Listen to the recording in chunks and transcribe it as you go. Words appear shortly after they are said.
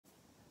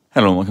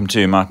Hello and welcome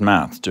to Martin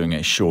Math, doing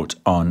a short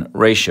on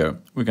ratio.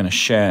 We're going to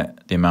share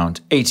the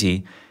amount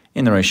 80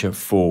 in the ratio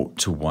 4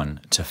 to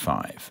 1 to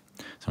 5.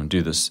 So I'm going to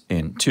do this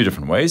in two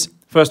different ways.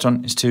 First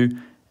one is to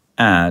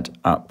add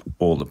up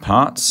all the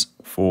parts.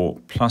 4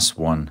 plus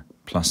 1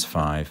 plus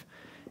 5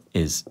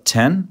 is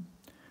 10.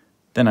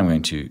 Then I'm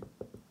going to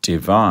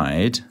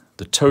divide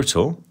the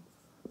total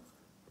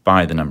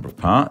by the number of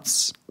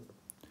parts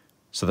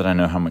so that I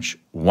know how much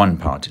one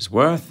part is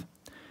worth.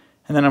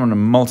 And then I'm going to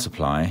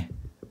multiply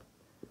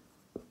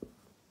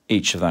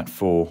each of that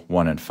 4,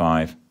 1 and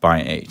 5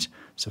 by 8.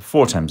 So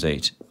 4 times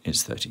 8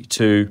 is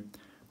 32,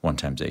 1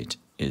 times 8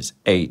 is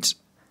 8,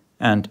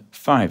 and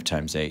 5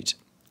 times 8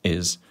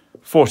 is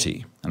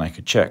 40. And I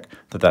could check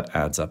that that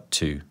adds up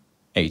to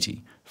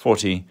 80.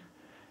 40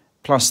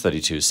 plus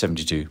 32 is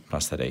 72,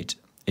 plus that 8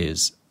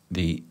 is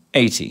the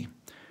 80.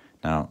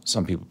 Now,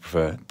 some people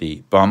prefer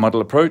the bar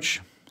model approach,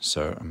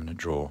 so I'm going to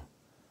draw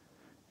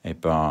a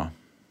bar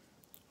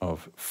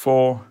of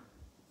 4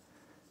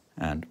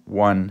 and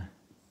 1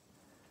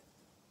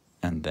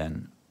 and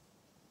then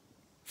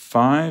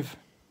 5,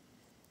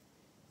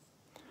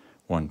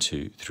 1,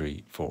 2,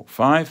 3, 4,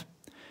 5,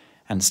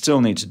 and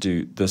still need to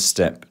do this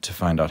step to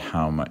find out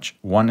how much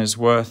 1 is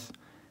worth.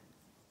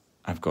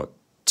 I've got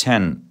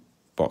 10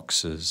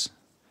 boxes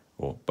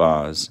or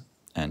bars,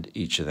 and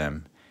each of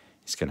them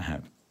is going to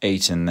have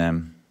 8 in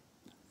them,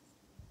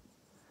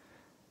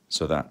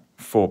 so that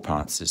 4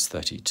 parts is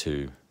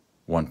 32,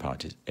 1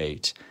 part is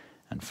 8,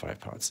 and 5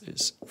 parts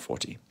is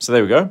 40. So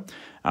there we go.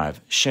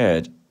 I've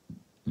shared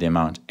the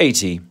amount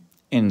 80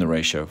 in the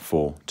ratio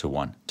 4 to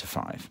 1 to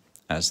 5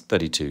 as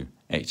 32,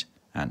 8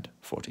 and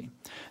 40.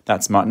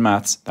 That's Martin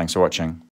Maths. Thanks for watching.